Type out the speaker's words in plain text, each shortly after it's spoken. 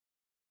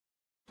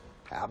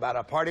How about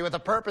a party with a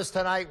purpose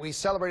tonight? We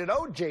celebrated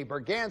O.J.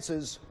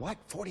 Brigance's,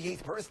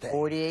 48th birthday?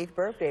 48th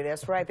birthday,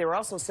 that's right. They were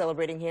also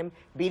celebrating him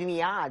beating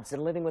the odds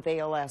and living with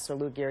ALS, or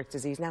Lou Gehrig's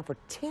disease, now for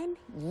 10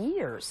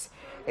 years.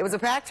 It was a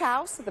packed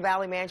house at the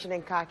Valley Mansion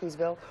in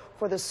Cockeysville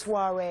for the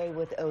Soiree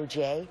with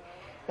O.J.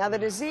 Now, the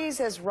disease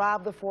has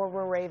robbed the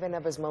former Raven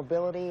of his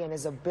mobility and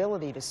his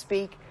ability to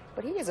speak,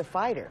 but he is a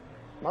fighter.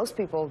 Most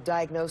people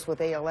diagnosed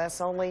with ALS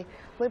only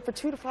live for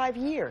 2 to 5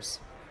 years.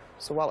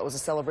 So while it was a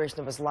celebration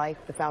of his life,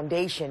 the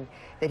foundation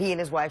that he and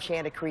his wife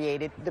Shanda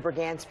created, the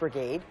Brigance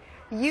Brigade,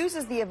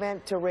 uses the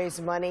event to raise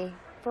money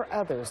for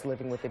others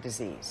living with the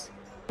disease.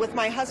 With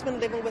my husband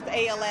living with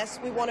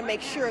ALS, we want to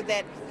make sure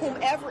that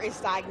whomever is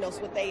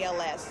diagnosed with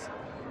ALS,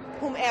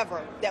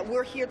 whomever, that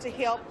we're here to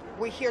help,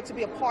 we're here to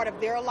be a part of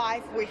their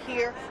life, we're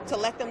here to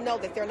let them know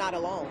that they're not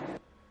alone.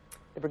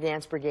 The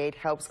Brigance Brigade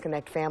helps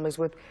connect families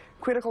with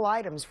critical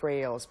items for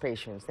ALS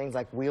patients, things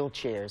like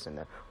wheelchairs and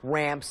the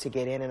ramps to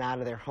get in and out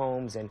of their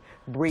homes and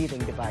breathing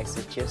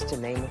devices, just to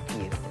name a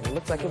few. And it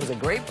looks like it was a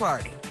great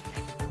party.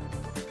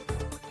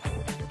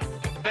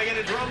 Can I get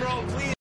a drum roll, please?